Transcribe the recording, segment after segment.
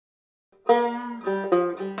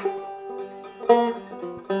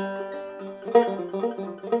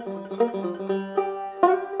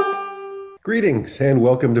Greetings and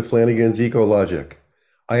welcome to Flanigan's Ecologic.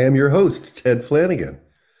 I am your host, Ted Flanigan.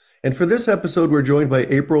 And for this episode, we're joined by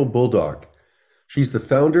April Bolduc. She's the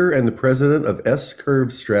founder and the president of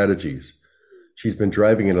S-Curve Strategies. She's been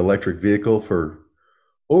driving an electric vehicle for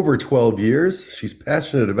over 12 years. She's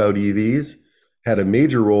passionate about EVs, had a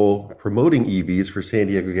major role promoting EVs for San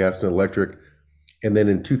Diego Gas and Electric, and then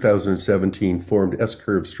in 2017 formed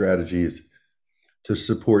S-Curve Strategies to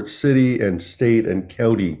support city and state and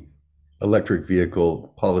county electric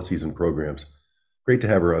vehicle policies and programs. Great to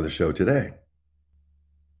have her on the show today.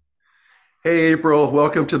 Hey, April,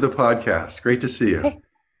 welcome to the podcast. Great to see you.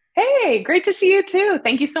 Hey, great to see you too.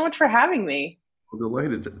 Thank you so much for having me. Well,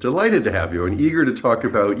 delighted to have you, and eager to talk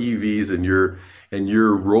about EVs and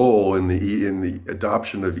your role in the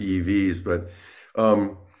adoption of EVs. But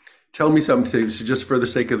tell me something, just for the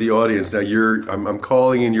sake of the audience. Now, I'm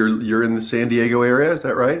calling, and you're in the San Diego area. Is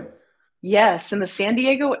that right? Yes, in the San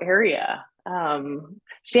Diego area.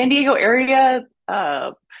 San Diego area,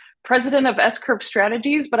 president of S-Curve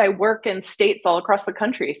Strategies, but I work in states all across the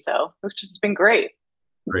country, so it's just been great.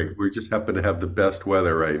 Great. We just happen to have the best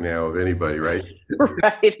weather right now of anybody, right?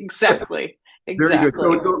 Right, exactly. Very good.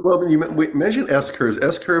 Exactly. So, well, you mentioned S-Curves.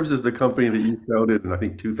 S-Curves is the company that you founded in, I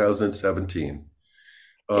think, 2017.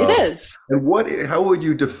 It is. And how would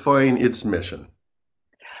you define its mission?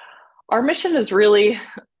 Our mission is really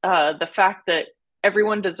the fact that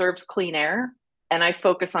everyone deserves clean air, and I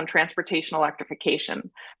focus on transportation electrification.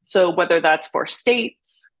 So whether that's for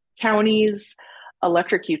states, counties,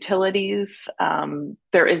 electric utilities,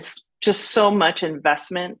 there is just so much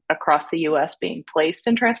investment across the US being placed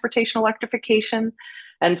in transportation electrification.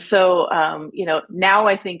 And so, now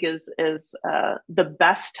I think is the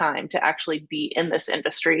best time to actually be in this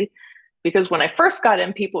industry. Because when I first got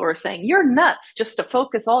in, people were saying, you're nuts just to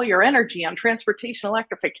focus all your energy on transportation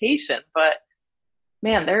electrification. But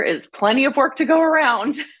man, there is plenty of work to go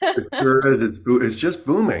around. It sure is. It's just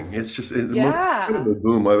booming. It's the most Yeah. incredible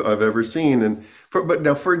boom I've ever seen. But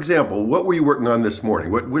now, for example, what were you working on this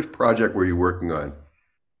morning? Which project were you working on?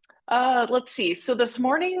 Let's see. So this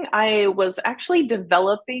morning, I was actually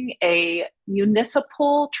developing a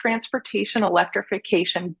municipal transportation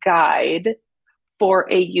electrification guide for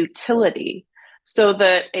a utility, so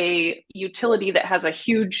that a utility that has a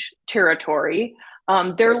huge territory,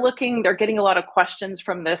 they're getting a lot of questions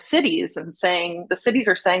from the cities the cities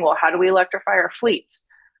are saying, well, how do we electrify our fleets?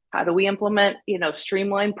 How do we implement,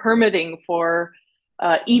 streamline permitting for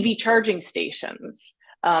EV charging stations?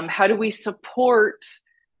 How do we support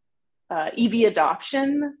EV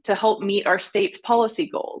adoption to help meet our state's policy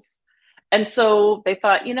goals? And so they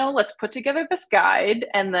thought, let's put together this guide,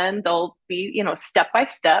 and then they'll be, step by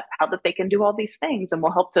step how that they can do all these things, and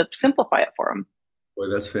we'll help to simplify it for them. Boy,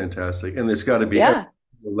 that's fantastic. And there's got to be every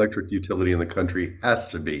Yeah, electric utility in the country has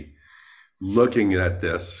to be looking at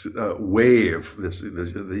this wave,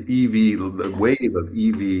 the wave of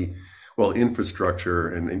EV, well, infrastructure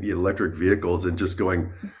and the electric vehicles, and just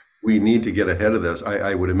going, we need to get ahead of this.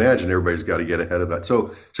 I would imagine everybody's got to get ahead of that.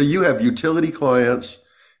 So you have utility clients,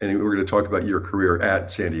 and we're going to talk about your career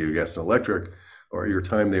at San Diego Gas and Electric, or your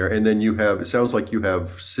time there. And then it sounds like you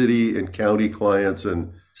have city and county clients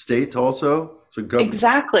and states also. So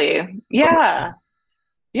exactly. Yeah.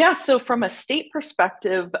 Yeah. So from a state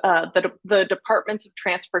perspective, the departments of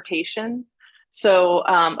transportation. So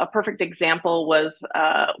a perfect example was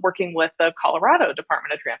working with the Colorado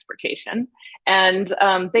Department of Transportation, and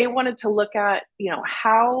they wanted to look at,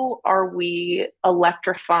 how are we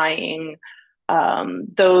electrifying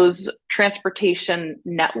those transportation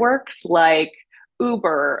networks like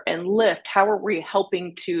Uber and Lyft? How are we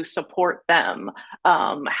helping to support them?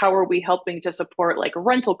 How are we helping to support like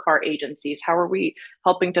rental car agencies? How are we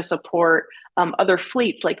helping to support other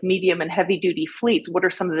fleets like medium and heavy duty fleets? What are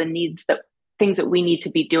some of the things that we need to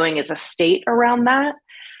be doing as a state around that?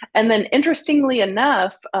 And then interestingly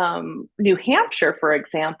enough, New Hampshire, for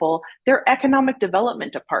example, their economic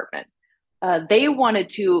development department, they wanted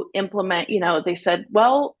to implement, they said,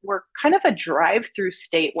 well, we're kind of a drive-through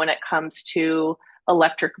state when it comes to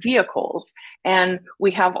electric vehicles. And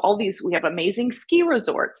we have amazing ski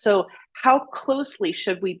resorts. So how closely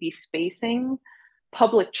should we be spacing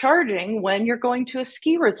public charging when you're going to a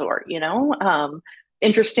ski resort?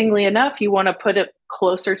 Interestingly enough, you want to put it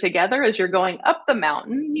closer together as you're going up the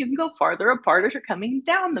mountain. You can go farther apart as you're coming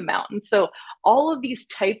down the mountain. So all of these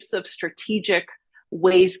types of strategic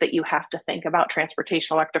ways that you have to think about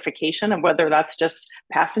transportation electrification, and whether that's just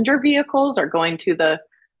passenger vehicles or going to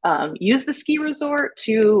use the ski resort,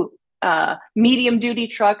 to medium duty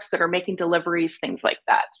trucks that are making deliveries, things like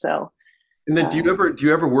that. So And then do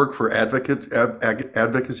you ever work for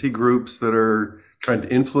advocacy groups that are trying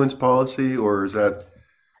to influence policy, or is that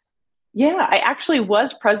Yeah, I actually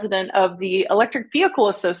was president of the Electric Vehicle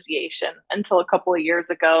Association until a couple of years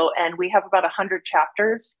ago, and we have about 100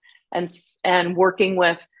 chapters, and working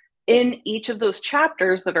with in each of those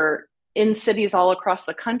chapters that are in cities all across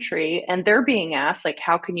the country, and they're being asked like,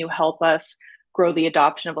 how can you help us grow the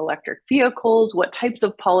adoption of electric vehicles? What types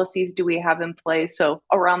of policies do we have in place? So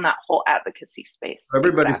around that whole advocacy space,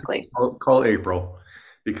 everybody says exactly. call April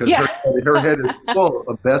because Yeah, her head is full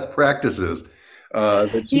of best practices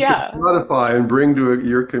that she can yeah, modify and bring to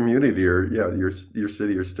your community or yeah your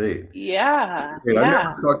city or state. yeah, Great. I remember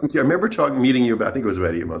yeah, talking to you. I remember talking, meeting you. I think it was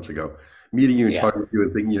about 8 months ago. Meeting you and yeah. talking to you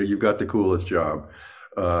and thinking, you've got the coolest job.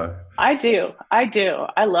 Uh, I do. I do.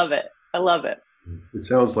 I love it. I love it. it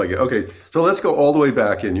sounds like it. Okay, so let's go all the way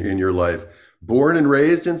back in your life. Born and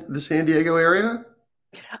raised in the San Diego area.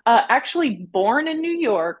 Actually, born in New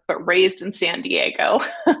York, but raised in San Diego.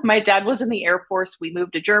 My dad was in the Air Force. We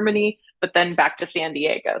moved to Germany, but then back to San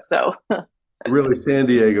Diego. So, Really, San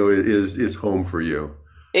Diego is home for you.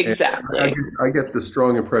 And exactly. I get the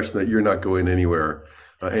strong impression that you're not going anywhere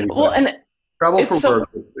Well, anytime. and Travel it's for so,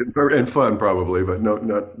 work and fun probably, but no,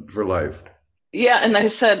 not for life. yeah. And I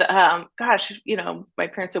said, gosh, my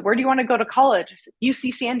parents said, where do you want to go to college? I said,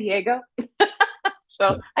 UC San Diego.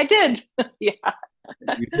 So I did. Yeah.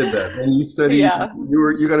 You did that, and you studied. Yeah.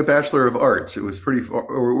 You got a Bachelor of Arts. It was pretty far,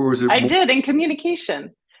 or was it I more? did in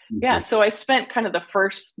communication. Yeah, so I spent kind of the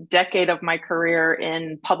first decade of my career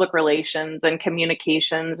in public relations and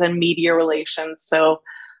communications and media relations. So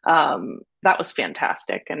that was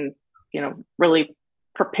fantastic, and really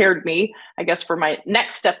prepared me, I guess, for my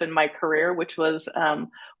next step in my career, which was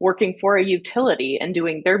working for a utility and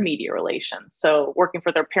doing their media relations. So working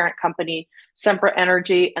for their parent company, Sempra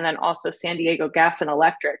Energy, and then also San Diego Gas and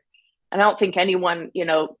Electric. And I don't think anyone,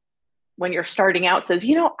 when you're starting out says,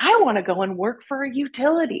 I want to go and work for a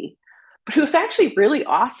utility. But it was actually really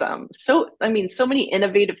awesome. So, I mean, so many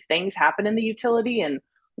innovative things happen in the utility and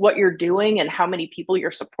what you're doing and how many people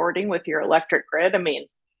you're supporting with your electric grid. I mean,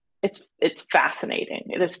 it's fascinating.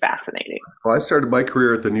 It is fascinating. Well, I started my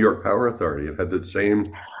career at the New York Power Authority and had the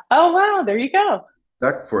same Oh, wow, there you go.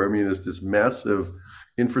 respect for. I mean, it's this massive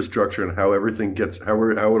infrastructure and how everything gets how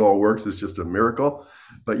it all works is just a miracle.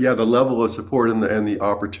 But yeah, the level of support and the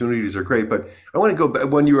opportunities are great. But I want to go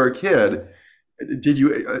back when you were a kid. Did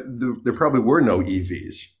you? There probably were no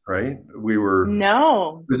EVs, right?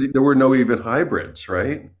 No, There were no even hybrids,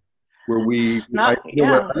 right? Where not,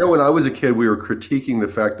 yeah, I know when I was a kid, we were critiquing the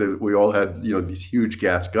fact that we all had, these huge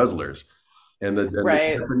gas guzzlers,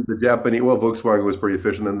 right, the Japanese, well, Volkswagen was pretty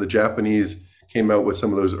efficient. Then the Japanese came out with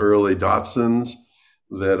some of those early Datsuns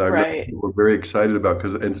that I remember right. people were very excited about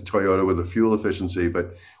because and Toyota with the fuel efficiency.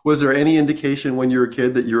 But was there any indication when you were a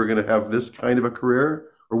kid that you were going to have this kind of a career,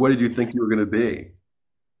 or what did you think you were going to be?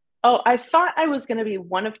 Oh, I thought I was going to be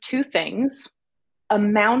one of two things: a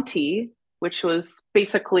Mountie, which was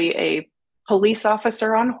basically a police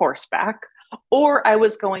officer on horseback, or I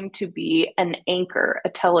was going to be an anchor, a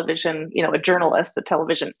television, a journalist, a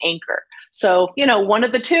television anchor. So, one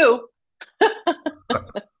of the two.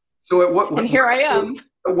 So And here I am.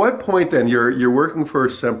 at what point then you're working for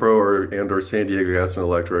Sempro or San Diego Gas and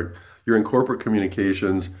Electric, you're in corporate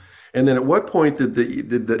communications, and then at what point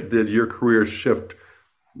did your career shift,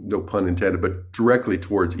 no pun intended, but directly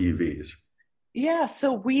towards EVs? Yeah,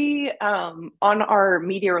 so we on our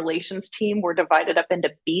media relations team, we're divided up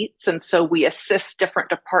into beats, and so we assist different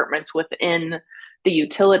departments within the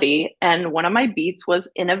utility. And one of my beats was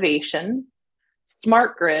innovation,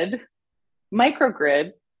 smart grid,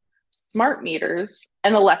 microgrid, smart meters,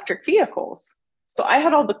 and electric vehicles. So I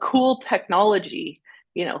had all the cool technology,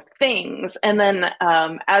 things. And then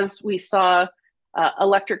as we saw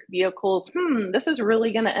electric vehicles, this is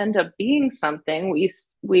really going to end up being something.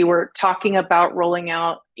 We were talking about rolling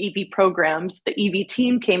out EV programs. The EV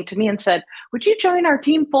team came to me and said, "Would you join our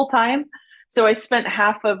team full time?" So I spent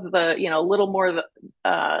half of the, a little more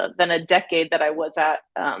than a decade that I was at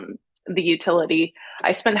the utility.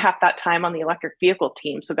 I spent half that time on the electric vehicle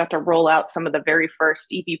team, so got to roll out some of the very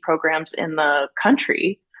first EV programs in the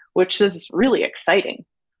country, which is really exciting.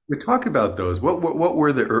 We talk about those. What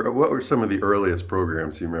were some of the earliest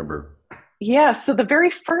programs you remember? Yeah, so the very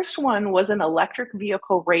first one was an electric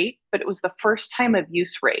vehicle rate, but it was the first time of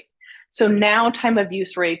use rate. So now time of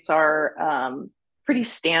use rates are pretty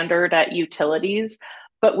standard at utilities,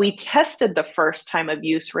 but we tested the first time of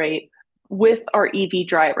use rate with our EV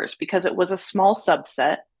drivers because it was a small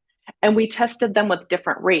subset. And we tested them with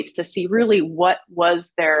different rates to see really what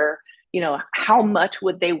was their, how much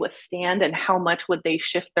would they withstand and how much would they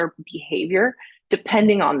shift their behavior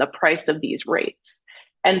depending on the price of these rates.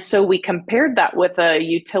 And so we compared that with a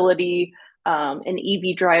utility and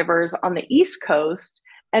EV drivers on the East Coast,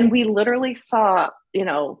 and we literally saw,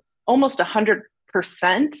 almost 100%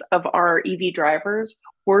 of our EV drivers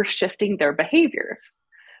were shifting their behaviors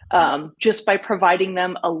just by providing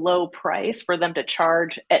them a low price for them to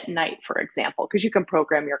charge at night, for example, because you can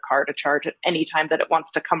program your car to charge at any time that it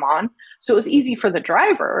wants to come on. So it was easy for the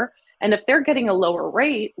driver. And if they're getting a lower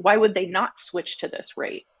rate, why would they not switch to this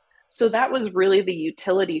rate? So that was really the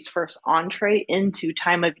utility's first entree into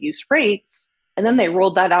time of use rates. And then they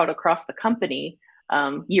rolled that out across the company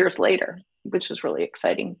years later, which was really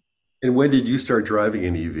exciting. And when did you start driving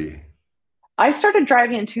an EV? I started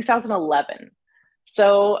driving in 2011.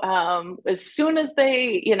 So as soon as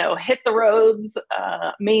they, hit the roads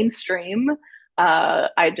mainstream,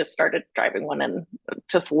 I just started driving one and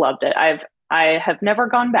just loved it. I have never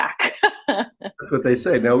gone back. That's what they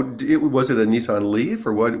say. Now, was it a Nissan Leaf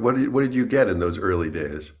or what did you get in those early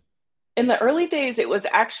days? In the early days, it was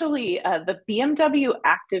actually the BMW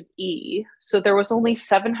Active E. So there was only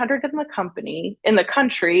 700 in the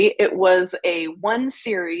country. It was a 1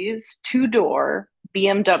 Series 2-door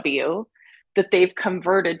BMW that they've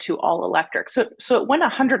converted to all electric. So it went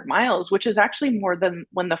 100 miles, which is actually more than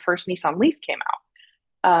when the first Nissan Leaf came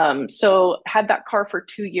out. So had that car for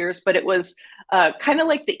 2 years, but it was kind of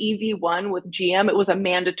like the EV1 with GM.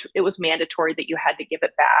 It was mandatory that you had to give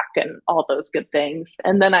it back and all those good things.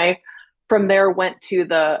 And then I, from there, went to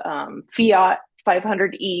the Fiat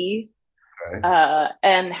 500e Okay.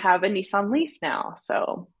 and have a Nissan Leaf now.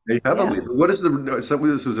 So They have a yeah, Leaf. What is the, some of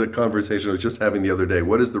this was a conversation I was just having the other day.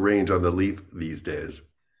 What is the range on the Leaf these days?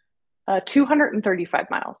 235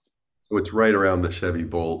 miles. So it's right around the Chevy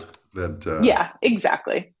Bolt that Yeah,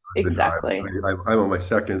 exactly, I've been driving. exactly. I'm on my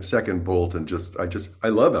second Bolt and I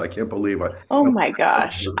love it. I can't believe Oh I my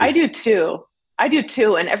gosh, I do too. I do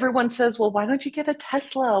too. And everyone says, well, why don't you get a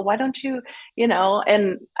Tesla? Why don't you,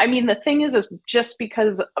 And I mean, the thing is just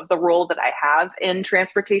because of the role that I have in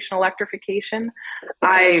transportation electrification,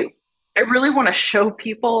 I I really want to show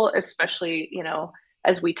people, especially,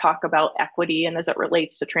 as we talk about equity and as it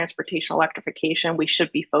relates to transportation electrification, we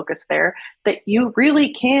should be focused there, that you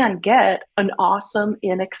really can get an awesome,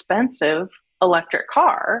 inexpensive electric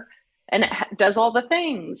car and it does all the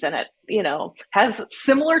things and it has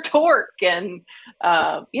similar torque and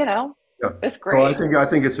Yeah. it's Well, I great. think I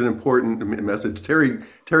think it's an important message.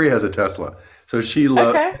 Terry has a Tesla, so she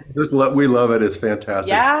love Okay. just lo we love it. It's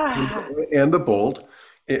fantastic, Yeah. and the Bolt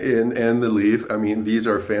and the Leaf. I mean, these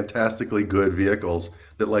are fantastically good vehicles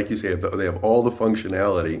that, like you say, they have all the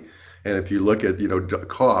functionality. And if you look at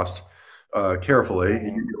cost carefully,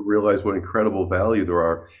 Right. you'll realize what incredible value there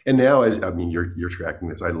are. And now, as I mean, you're tracking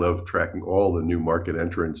this. I love tracking all the new market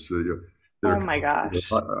entrants that are Oh my gosh.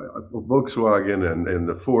 Volkswagen and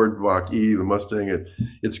the Ford Mach-E, the Mustang.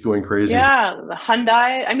 It's going crazy. Yeah, the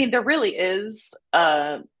Hyundai. I mean, there really is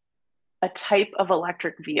a type of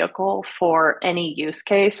electric vehicle for any use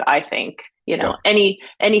case, I think. Yeah.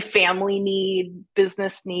 Any family need,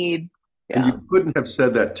 business need. And Yeah, you couldn't have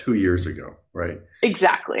said that 2 years ago, right?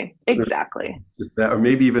 exactly. Exactly. Just that, or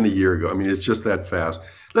maybe even a year ago. I mean, it's just that fast.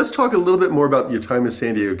 Let's talk a little bit more about your time in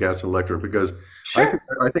San Diego Gas and Electric, because Sure.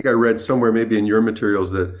 I think I read somewhere, maybe in your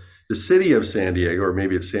materials, that the city of San Diego, or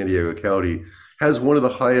maybe it's San Diego County, has one of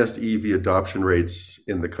the highest EV adoption rates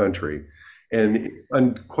in the country. And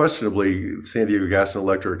unquestionably, San Diego Gas and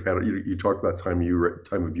Electric had, you talked about time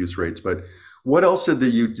of use rates, but what else did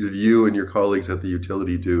you and your colleagues at the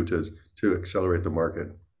utility do to accelerate the market?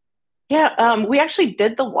 Yeah, we actually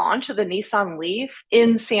did the launch of the Nissan Leaf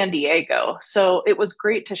in San Diego. So it was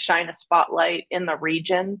great to shine a spotlight in the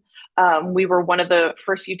region. We were one of the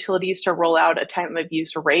first utilities to roll out a time of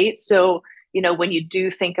use rate. So, when you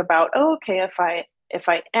do think about, oh, okay, if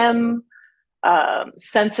I am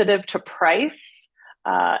sensitive to price,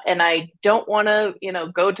 and I don't want to,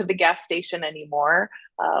 go to the gas station anymore.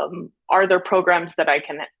 Are there programs that I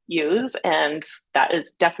can use? And that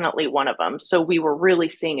is definitely one of them. So we were really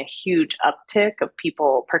seeing a huge uptick of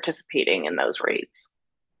people participating in those rates.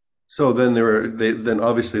 So then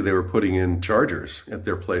obviously they were putting in chargers at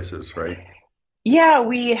their places, right? Yeah,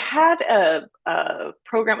 we had a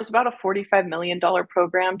program. It was about a $45 million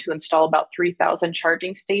program to install about 3,000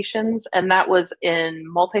 charging stations. And that was in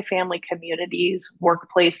multifamily communities,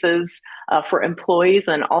 workplaces, for employees,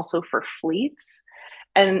 and also for fleets.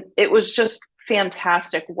 And it was just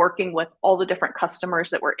fantastic working with all the different customers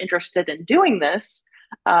that were interested in doing this.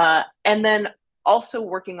 And then also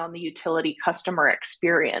working on the utility customer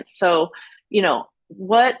experience. So, you know,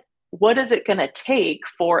 what what is it going to take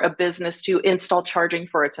for a business to install charging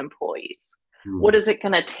for its employees? What Mm. is it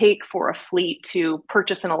going to take for a fleet to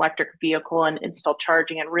purchase an electric vehicle and install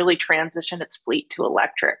charging and really transition its fleet to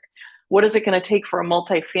electric? What is it going to take for a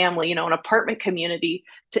multifamily, an apartment community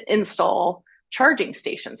to install charging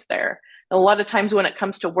stations there? And a lot of times when it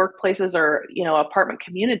comes to workplaces or, apartment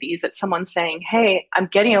communities, it's someone saying, "Hey, I'm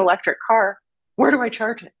getting an electric car. Where do I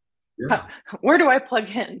charge it? Yeah. Where do I plug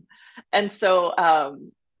in?" And so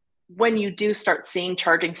when you do start seeing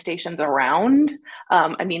charging stations around,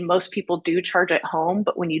 I mean, most people do charge at home,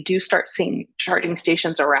 but when you do start seeing charging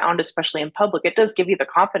stations around, especially in public, it does give you the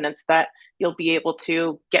confidence that you'll be able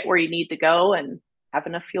to get where you need to go and have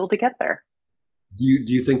enough fuel to get there. Do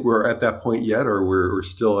you think we're at that point yet, or we're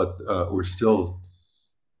still we're still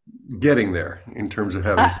getting there in terms of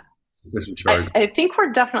having I, sufficient I, charge? I think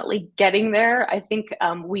we're definitely getting there. I think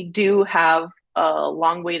we do have a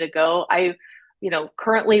long way to go.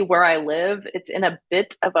 Currently where I live, it's in a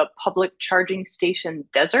bit of a public charging station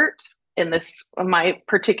desert in this my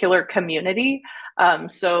particular community.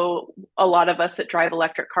 So a lot of us that drive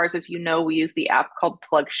electric cars, as you know, we use the app called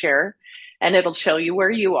PlugShare, and it'll show you where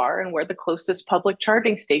you are and where the closest public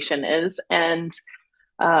charging station is. And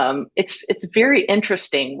it's very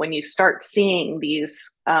interesting when you start seeing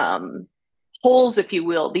these holes, if you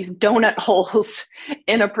will, these donut holes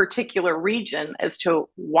in a particular region as to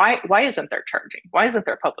why isn't there charging? Why isn't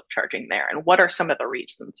there public charging there? And what are some of the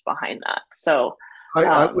reasons behind that? So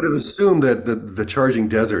I would have um, assumed that the charging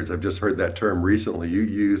deserts, I've just heard that term recently. You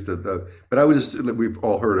used but I would just, we've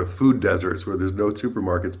all heard of food deserts where there's no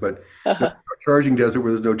supermarkets, but no, charging desert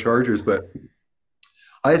where there's no chargers. But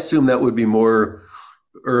I assume that would be more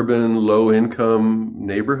urban, low income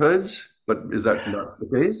neighborhoods. But is that not the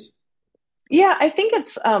case? yeah, I think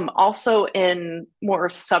it's also in more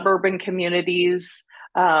suburban communities.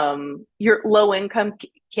 Your low income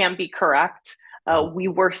can be correct. We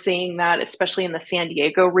were seeing that, especially in the San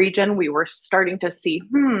Diego region. We were starting to see,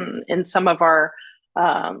 in some of our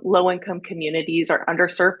low income communities or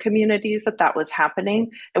underserved communities, that was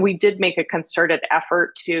happening. And we did make a concerted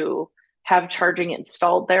effort to have charging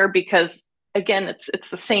installed there because, again, it's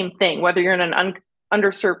the same thing, whether you're in an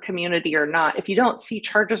underserved community or not. If you don't see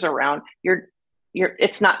chargers around,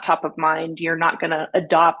 it's not top of mind. You're not going to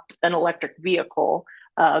adopt an electric vehicle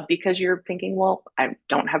because you're thinking, well, I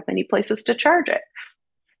don't have many places to charge it.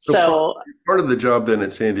 So So part of the job then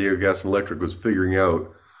at San Diego Gas and Electric was figuring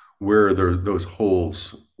out where those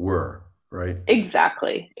holes were, right?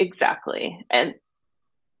 exactly, and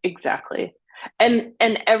exactly. And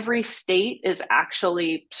every state is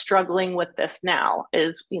actually struggling with this now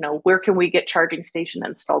is, where can we get charging station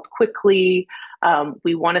installed quickly?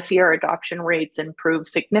 We want to see our adoption rates improve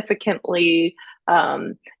significantly.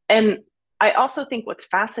 And I also think what's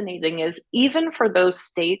fascinating is even for those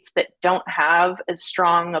states that don't have as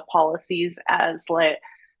strong a policies as like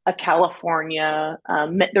a California,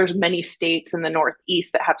 there's many states in the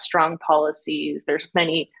Northeast that have strong policies. There's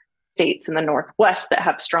many states in the Northwest that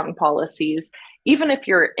have strong policies. Even if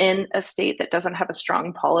you're in a state that doesn't have a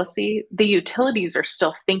strong policy, the utilities are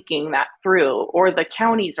still thinking that through, or the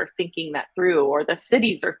counties are thinking that through, or the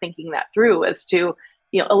cities are thinking that through as to,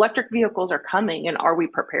 electric vehicles are coming and are we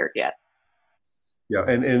prepared yet? Yeah,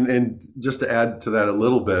 and just to add to that a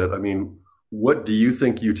little bit, I mean, what do you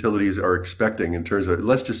think utilities are expecting in terms of,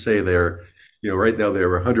 let's just say they're, right now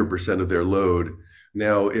they're 100% of their load.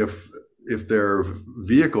 Now, if their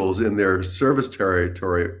vehicles in their service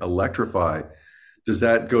territory electrify, does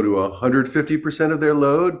that go to 150% of their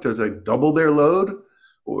load? Does that double their load?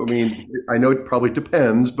 Well, I mean, I know it probably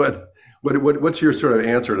depends, but what's your sort of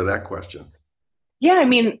answer to that question? Yeah, I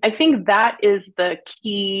mean, I think that is the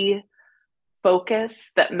key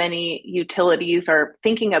focus that many utilities are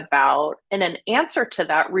thinking about. And an answer to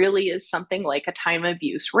that really is something like a time of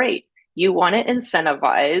use rate. You want to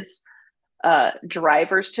incentivize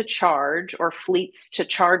drivers to charge or fleets to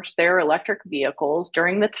charge their electric vehicles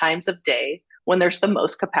during the times of day when there's the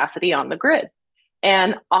most capacity on the grid.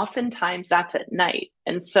 And oftentimes that's at night.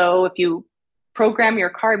 And so if you program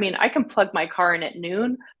your car, I mean, I can plug my car in at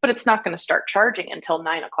noon, but it's not going to start charging until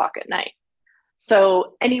 9 o'clock at night.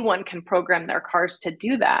 So anyone can program their cars to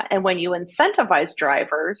do that. And when you incentivize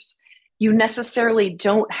drivers, you necessarily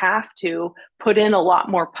don't have to put in a lot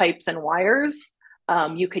more pipes and wires.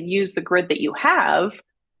 You can use the grid that you have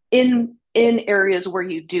in areas where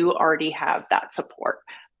you do already have that support.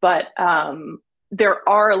 But there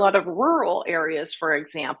are a lot of rural areas, for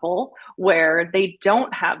example, where they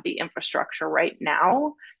don't have the infrastructure right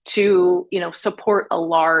now to, support a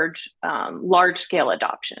large scale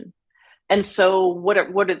adoption. And so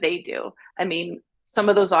what do they do? I mean, some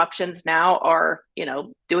of those options now are,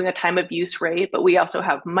 doing a time of use rate, but we also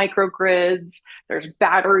have microgrids, there's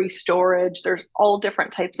battery storage, there's all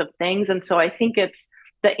different types of things. And so I think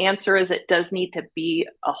the answer is it does need to be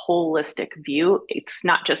a holistic view. It's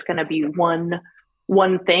not just going to be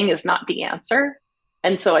one thing is not the answer.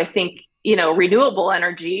 And so I think, renewable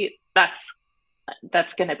energy,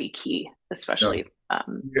 that's going to be key, Yeah. especially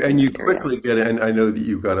in And you this area. quickly get, and I know that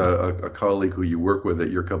you've got a colleague who you work with at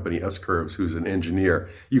your company, S Curves, who's an engineer.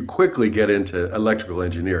 You quickly get into electrical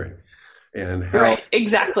engineering and how Right.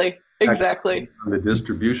 Exactly. actually Exactly. on the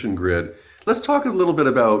distribution grid. Let's talk a little bit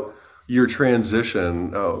about your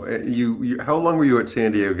transition. Oh, how long were you at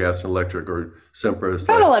San Diego Gas and Electric or Sempra About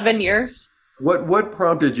slash? 11 years. What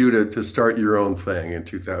prompted you to start your own thing in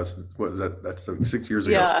 2000? What is that? That's 6 years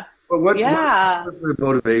ago. Yeah. But what Yeah. was the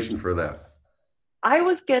motivation for that? I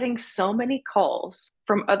was getting so many calls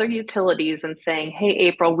from other utilities and saying, "Hey,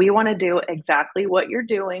 April, we want to do exactly what you're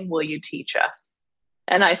doing. Will you teach us?"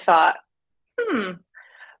 And I thought, hmm,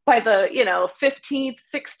 by the, 15th,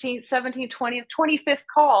 16th, 17th, 20th, 25th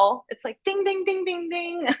call, it's like ding, ding, ding, ding,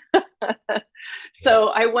 ding. So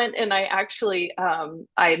I went and I actually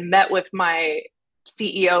I met with my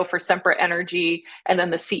CEO for Sempra Energy and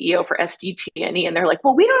then the CEO for SDG&E, and they're like,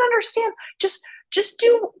 "Well, we don't understand. Just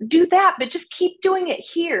do that, but just keep doing it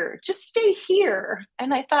here. Just stay here."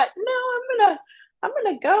 And I thought, no, I'm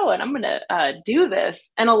gonna go and I'm gonna do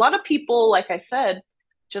this. And a lot of people, like I said,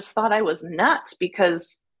 just thought I was nuts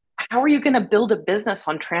because how are you going to build a business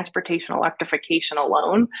on transportation electrification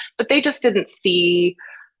alone? But they just didn't see,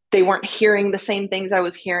 they weren't hearing the same things I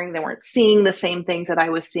was hearing. They weren't seeing the same things that I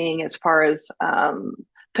was seeing as far as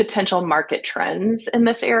potential market trends in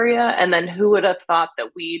this area. And then who would have thought that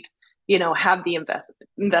we'd, have the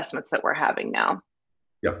investments that we're having now?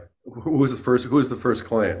 Yeah. Who was the first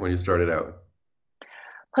client when you started out?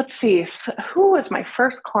 Let's see. Who was my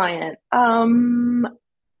first client?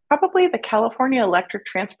 Probably the California Electric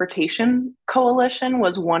Transportation Coalition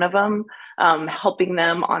was one of them, helping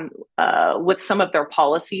them on with some of their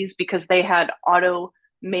policies because they had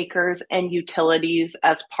automakers and utilities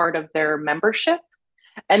as part of their membership.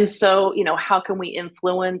 And so, how can we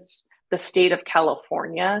influence the state of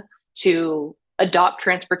California to adopt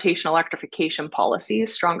transportation electrification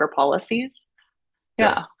policies, stronger policies? Yeah.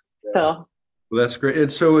 Yeah. Yeah. So Well, that's great. And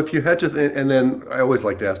so if you had to, and then I always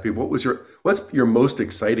like to ask people, what's your most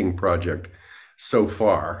exciting project so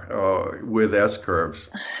far with S curves?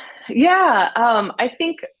 yeah, I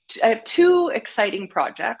think I have two exciting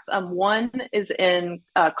projects. One is in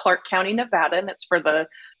Clark County, Nevada, and it's for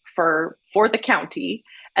the county,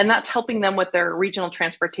 and that's helping them with their regional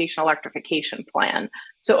transportation electrification plan.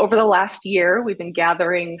 So over the last year, we've been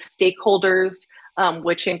gathering stakeholders,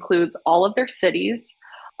 which includes all of their cities,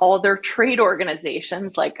 all of their trade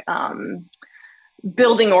organizations like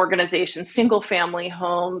building organizations, single family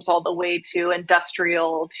homes, all the way to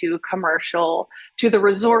industrial, to commercial, to the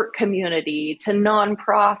resort community, to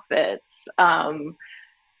nonprofits,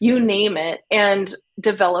 you name it, and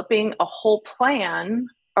developing a whole plan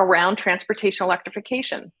around transportation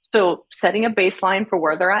electrification. So, setting a baseline for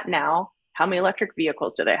where they're at now. How many electric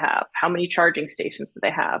vehicles do they have? How many charging stations do they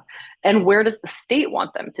have? And where does the state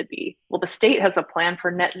want them to be? Well, the state has a plan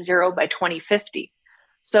for net zero by 2050.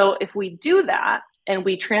 So, if we do that, and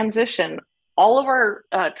we transition all of our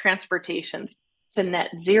transportations to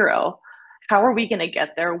net zero, how are we going to get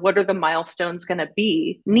there? What are the milestones going to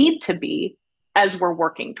need to be as we're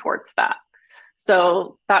working towards that?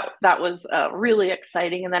 So that was really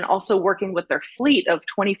exciting. And then also working with their fleet of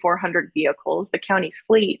 2,400 vehicles, the county's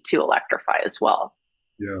fleet, to electrify as well.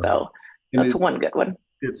 Yeah. So And that's one good one.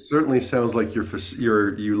 it certainly sounds like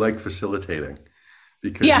you like facilitating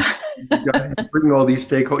because Yeah. you got to bring all these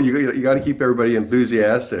stakeholders. You got to keep everybody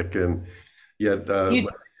enthusiastic and yet you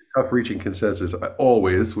tough reaching consensus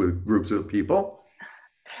always with groups of people.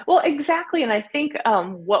 Well, exactly. And I think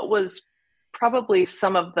what was probably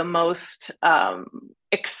some of the most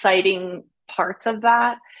exciting parts of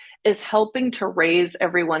that is helping to raise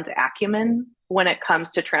everyone's acumen when it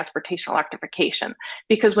comes to transportation electrification.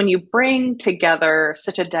 Because when you bring together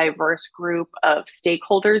such a diverse group of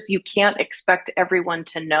stakeholders, you can't expect everyone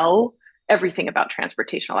to know everything about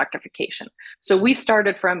transportation electrification. So we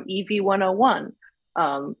started from EV 101,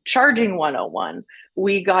 charging 101.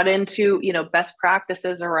 We got into, best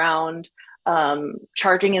practices around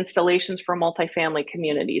charging installations for multifamily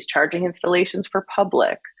communities, charging installations for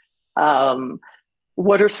public. Um,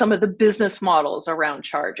 what are some of the business models around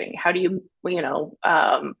charging? How do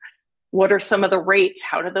what are some of the rates?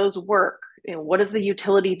 How do those work? What is the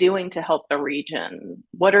utility doing to help the region?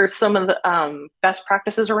 What are some of the best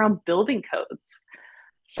practices around building codes?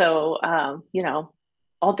 So,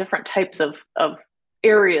 all different types of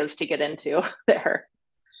areas to get into there.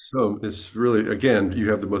 So it's really, again, you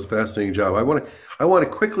have the most fascinating job. I want to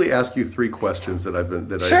quickly ask you three questions that I've been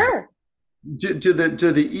that I Sure. do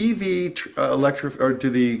the EV electric or do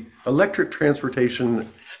the electric transportation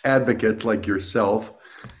advocates like yourself,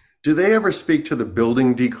 do they ever speak to the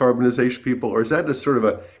building decarbonization people, or is that just sort of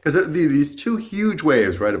a because these two huge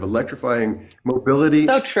waves, right, of electrifying mobility,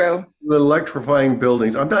 So true. electrifying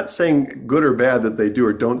buildings? I'm not saying good or bad that they do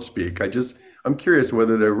or don't speak. I'm curious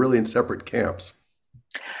whether they're really in separate camps.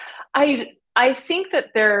 I think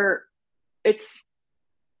that it's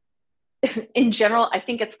in general, I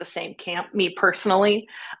think it's the same camp, me personally.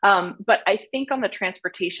 But I think on the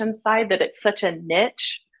transportation side that it's such a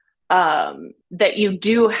niche that you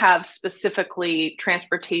do have specifically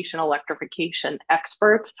transportation electrification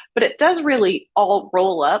experts, but it does really all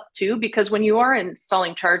roll up too, because when you are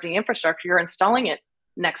installing charging infrastructure, you're installing it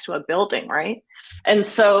next to a building, right? And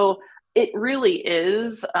so it really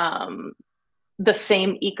is the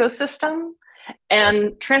same ecosystem.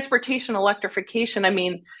 And transportation electrification, I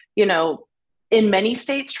mean, you know, in many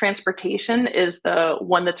states, transportation is the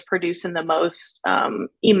one that's producing the most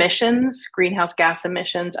emissions, greenhouse gas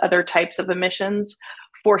emissions, other types of emissions.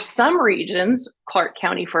 For some regions, Clark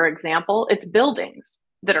County, for example, it's buildings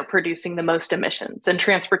that are producing the most emissions, and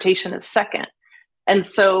transportation is second. And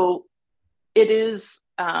so it's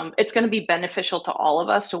going to be beneficial to all of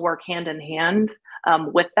us to work hand in hand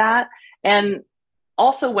with that. And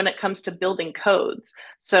also when it comes to building codes.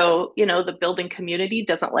 So, the building community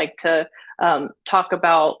doesn't like to talk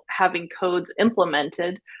about having codes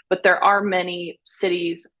implemented, but there are many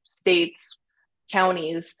cities, states,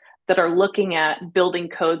 counties that are looking at building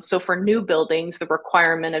codes. So for new buildings, the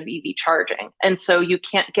requirement of EV charging. And so you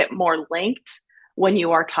can't get more linked when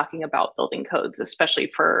you are talking about building codes,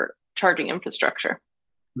 especially for charging infrastructure.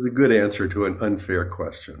 It's a good answer to an unfair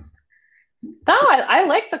question. No, I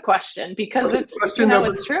like the question because Okay, it's, you know,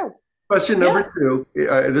 it's true. question Yeah. number two.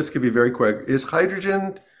 This could be very quick. Is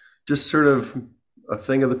hydrogen just sort of a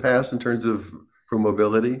thing of the past in terms of for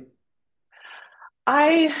mobility?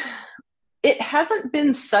 I it hasn't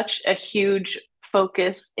been such a huge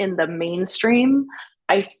focus in the mainstream.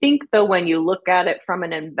 I think though when you look at it from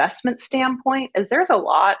an investment standpoint, is there's a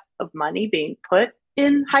lot of money being put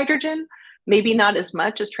in hydrogen, maybe not as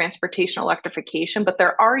much as transportation electrification, but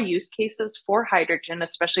there are use cases for hydrogen,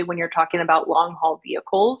 especially when you're talking about long haul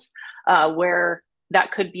vehicles, where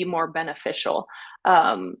that could be more beneficial.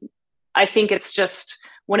 Um, I think it's just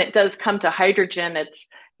when it does come to hydrogen, it's,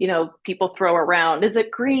 people throw around, is it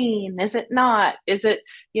green? Is it not? Is it,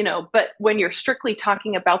 but when you're strictly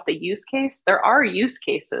talking about the use case, there are use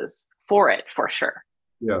cases for it for sure.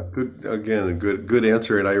 Yeah, good. Again, a good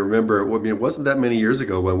answer. And I remember, I mean, it wasn't that many years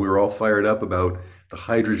ago when we were all fired up about the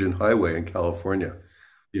hydrogen highway in California.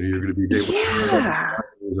 You're going to be able to. Yeah.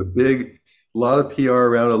 There was a lot of PR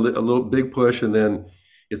around a little big push, and then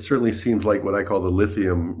it certainly seems like what I call the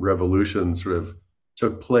lithium revolution sort of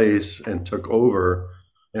took place and took over.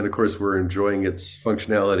 And of course, we're enjoying its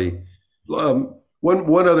functionality.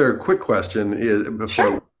 One other quick question is before we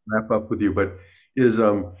Sure. wrap up with you, but is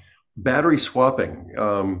battery swapping.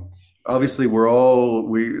 Obviously,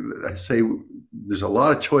 I say there's a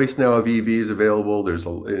lot of choice now of EVs available. There's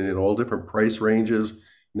in all different price ranges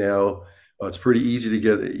now. It's pretty easy to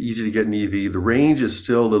get an EV. The range is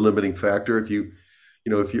still the limiting factor. If you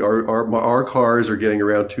our cars are getting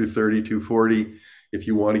around 230, 240. If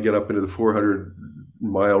you want to get up into the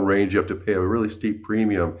 400-mile range, you have to pay a really steep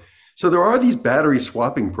premium. So there are these battery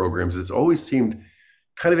swapping programs. It's always seemed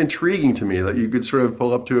kind of intriguing to me that you could sort of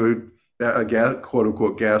pull up to a gas, quote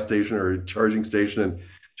unquote, gas station or a charging station and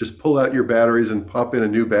just pull out your batteries and pop in a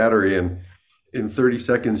new battery. And in 30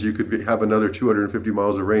 seconds, you could have another 250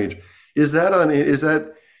 miles of range. Is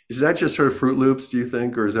that just sort of Fruit Loops, do you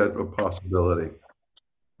think, or is that a possibility?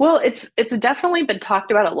 Well, it's definitely been talked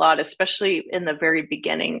about a lot, especially in the very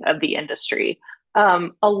beginning of the industry. A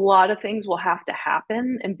lot of things will have to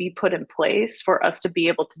happen and be put in place for us to be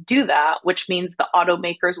able to do that, which means the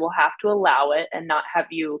automakers will have to allow it and not have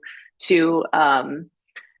you to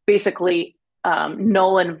basically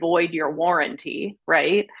null and void your warranty,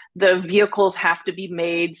 right? The vehicles have to be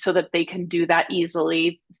made so that they can do that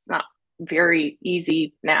easily. It's not very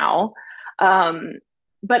easy now.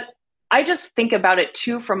 But I just think about it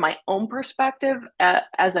too from my own perspective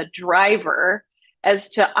as a driver, as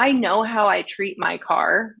to I know how I treat my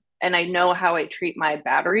car and I know how I treat my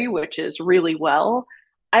battery, which is really well.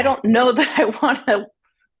 I don't know that I want to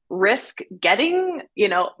risk getting,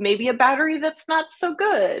 maybe a battery that's not so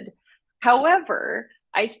good. However,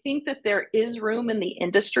 I think that there is room in the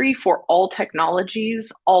industry for all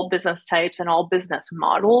technologies, all business types, and all business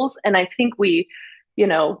models. And I think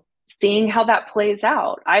seeing how that plays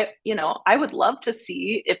out, I would love to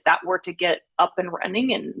see if that were to get up and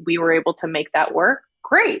running and we were able to make that work.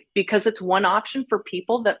 Great, because it's one option for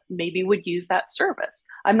people that maybe would use that service.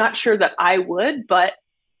 I'm not sure that I would, but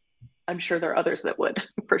I'm sure there are others that would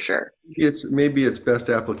for sure. Maybe its best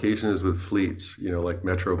application is with fleets, like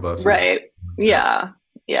metro buses. Right. Yeah.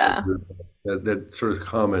 Yeah. That sort of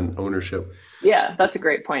common ownership. Yeah. That's a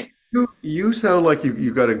great point. You sound like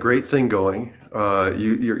you've got a great thing going.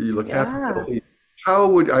 You look happy, Yeah. healthy. How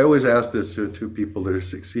would I always ask this to people that are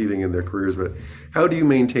succeeding in their careers, but how do you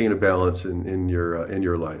maintain a balance in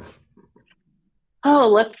your life? Oh,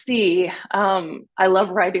 let's see. I love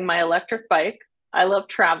riding my electric bike. I love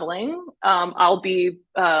traveling. I'll be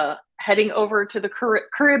heading over to the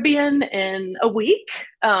Caribbean in a week,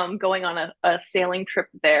 going on a sailing trip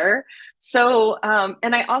there. So,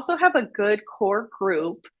 and I also have a good core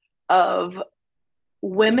group of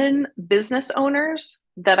women business owners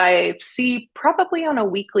that I see probably on a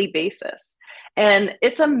weekly basis. And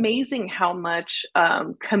it's amazing how much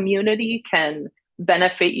community can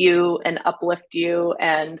benefit you and uplift you.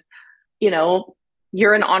 And, you know,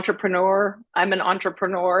 you're an entrepreneur, I'm an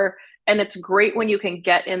entrepreneur. And it's great when you can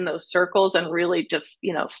get in those circles and really just,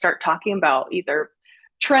 start talking about either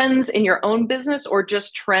trends in your own business or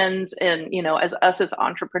just trends in, as us as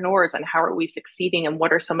entrepreneurs and how are we succeeding and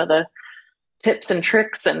what are some of the tips and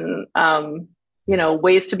tricks and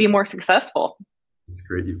ways to be more successful. It's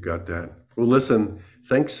great you've got that. Well, listen,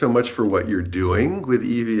 thanks so much for what you're doing with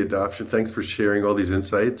EV adoption. Thanks for sharing all these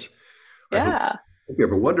insights. I hope Yeah. you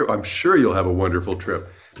have I'm sure you'll have a wonderful trip.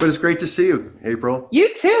 But it's great to see you, April.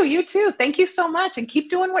 You too. You too. Thank you so much and keep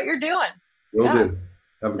doing what you're doing. Will Yeah. do.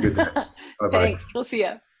 Have a good day. Bye-bye. Thanks. We'll see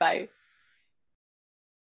you. Bye.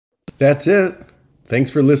 That's it.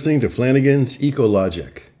 Thanks for listening to Flanigan's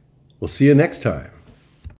Ecologic. We'll see you next time.